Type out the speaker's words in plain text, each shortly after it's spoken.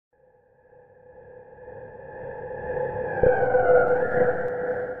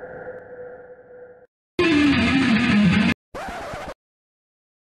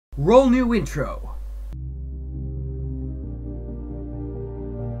Roll new intro.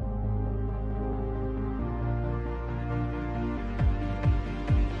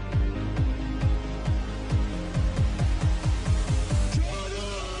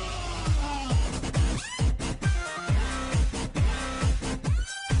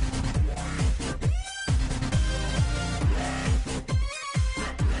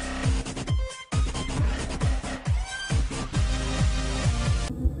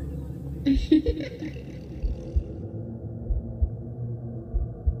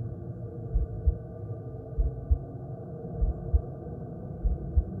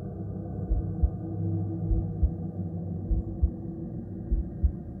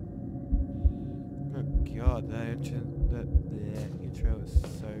 God, that intro is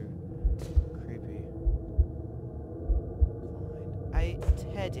so creepy. Find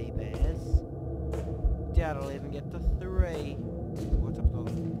 8 teddy bears. That'll even get to 3. What's up with all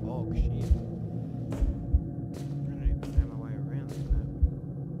the fog shit? I don't even know my way around this map.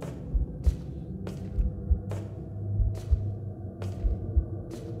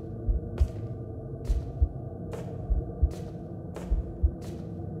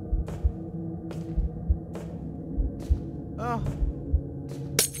 Oh.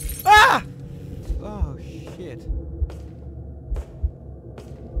 Ah! Oh, shit.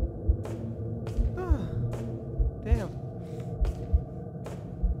 Oh. Damn.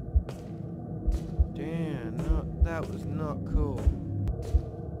 Damn, that was not cool.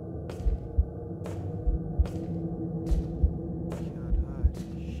 Can't hide.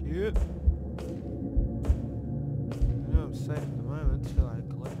 Shit. I know I'm safe at the moment until I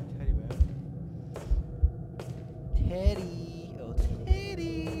collect a teddy bear. Teddy, oh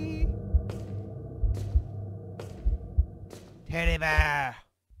Teddy, teddy bear.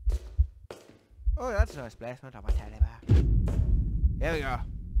 Oh, that's a nice placement of a teddy bear. Here we go.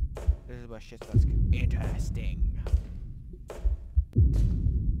 This is where shit starts getting interesting.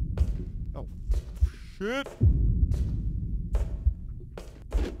 Oh, shit.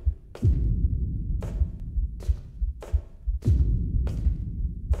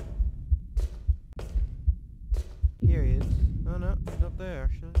 Here he is. Oh no, he's not there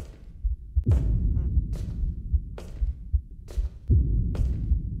actually.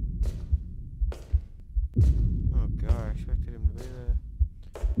 Oh god, I expected him to be there.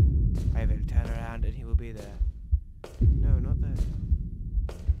 I will turn around and he will be there. No, not there.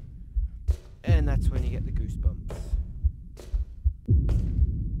 And that's when you get the goosebumps.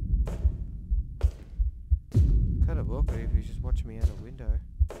 Kind of awkward if he's just watching me out a window.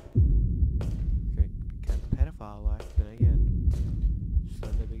 Kind of pedophile-like, then again,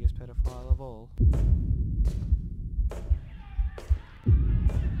 Slender, biggest pedophile of all.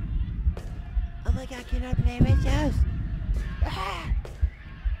 Oh my god, can I play with yours? Ah!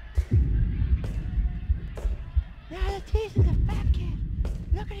 Now the teeth of the fat kid!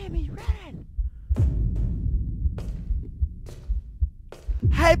 Look at him, he's running!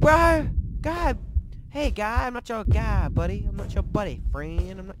 Hey bro! Guy! Hey guy, I'm not your guy, buddy. I'm not your buddy,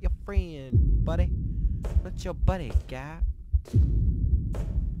 friend. I'm not your friend, buddy. I'm not your buddy, guy.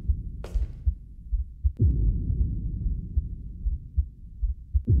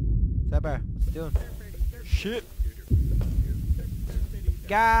 What's up, bro? What's he doing? Shit!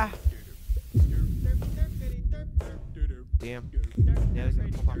 Guy! Damn. Now he's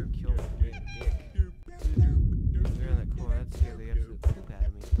gonna pop up and kill me. He's around that corner. That'd scare the absolute poop out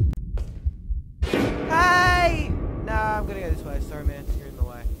of me. Hey! Nah, I'm gonna go this way. Sorry, man. You're in the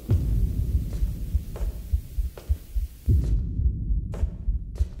way.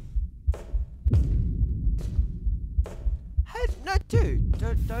 Hey, no, dude.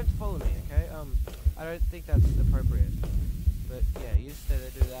 Don't follow me, okay? I don't think that's appropriate. But yeah, you just stay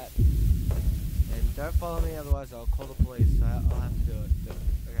there, do that. And don't follow me, otherwise I'll call the police. I'll have to do it.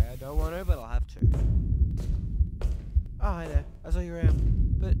 Okay, I don't want to, but I'll have to. Oh, hi there. I saw you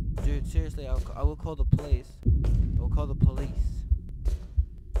around. But, dude, seriously, I will call the police. I will call the police.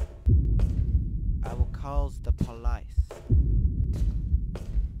 I will call the police.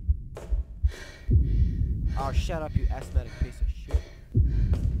 Oh, shut up, you asthmatic piece of shit.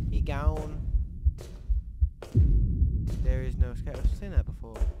 He gone. There is no escape. I've seen that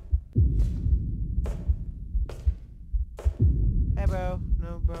before. Hey bro,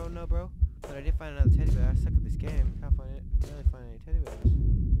 no bro. But I did find another teddy bear. I suck at this game. Can't find it. Really find any teddy bears.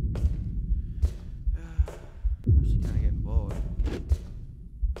 I'm actually kind of getting bored.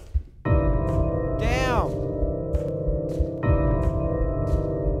 Damn!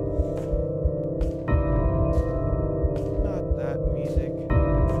 Not that music.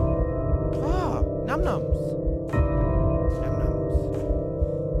 Ah, num nums. Num nums.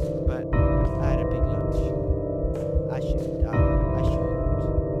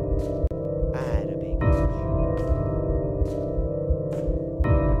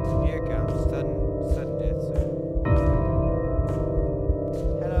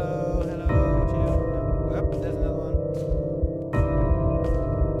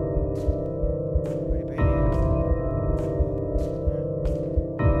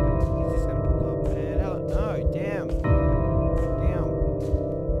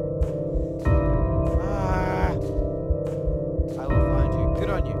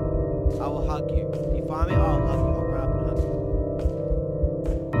 I will hug you. If you find me, I'll hug you. I'll run up and hug you.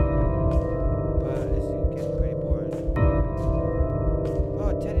 But it's getting pretty boring.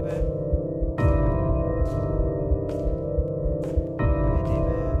 Oh, teddy bear. Teddy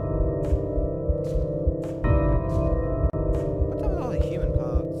bear. What's up with all the human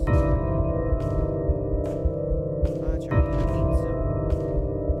parts? I'm trying to eat some.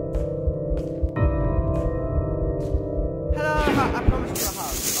 Hello, I promised you a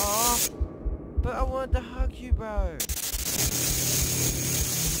hug. Oh, but I wanted to hug you, bro.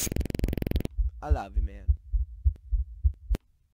 I love you, man.